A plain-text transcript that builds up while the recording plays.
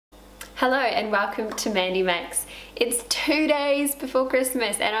Hello and welcome to Mandi Makes. It's 2 days before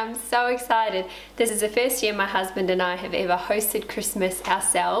Christmas and I'm so excited. This is the first year my husband and I have ever hosted Christmas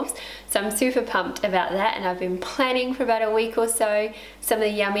ourselves, so I'm super pumped about that, and I've been planning for about a week or so some of the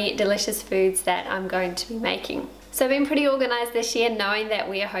yummy, delicious foods that I'm going to be making. So I've been pretty organised this year, knowing that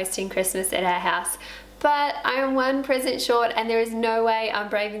we are hosting Christmas at our house. But I am one present short and there is no way I'm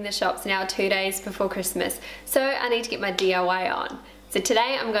braving the shops now 2 days before Christmas. So I need to get my DIY on. So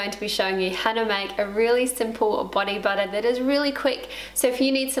today I'm going to be showing you how to make a really simple body butter that is really quick. So if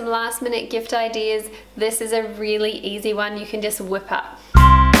you need some last minute gift ideas, this is a really easy one you can just whip up.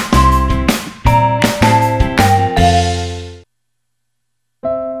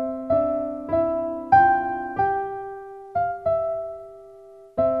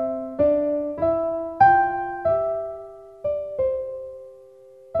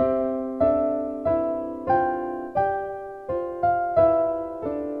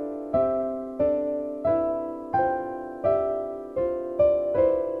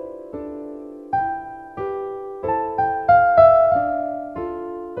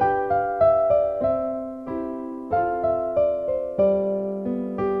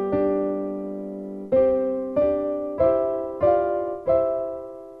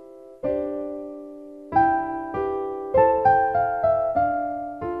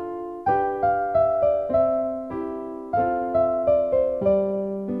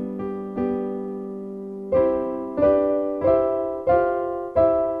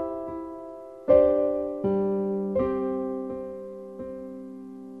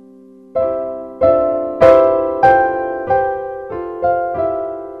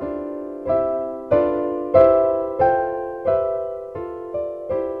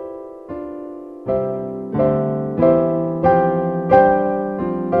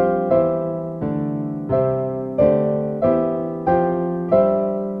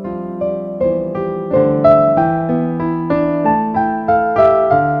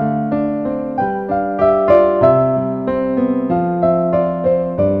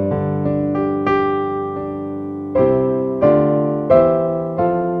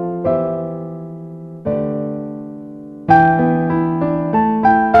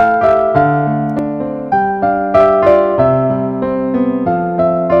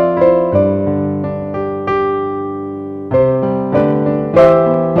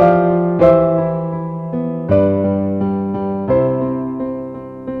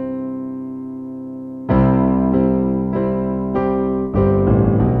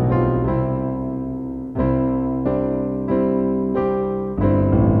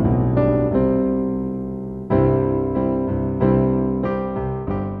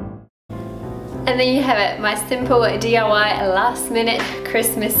 And there you have it, my simple DIY last minute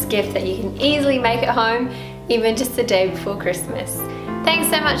Christmas gift that you can easily make at home, even just the day before Christmas. Thanks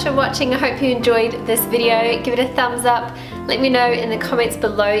so much for watching. I hope you enjoyed this video. Give it a thumbs up. Let me know in the comments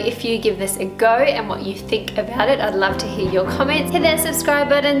below if you give this a go and what you think about it. I'd love to hear your comments. Hit that subscribe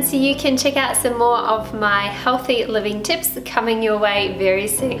button so you can check out some more of my healthy living tips coming your way very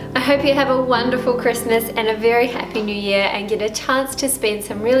soon. I hope you have a wonderful Christmas and a very happy New Year and get a chance to spend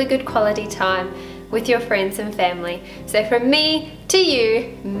some really good quality time with your friends and family. So from me to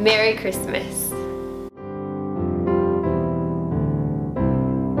you, Merry Christmas.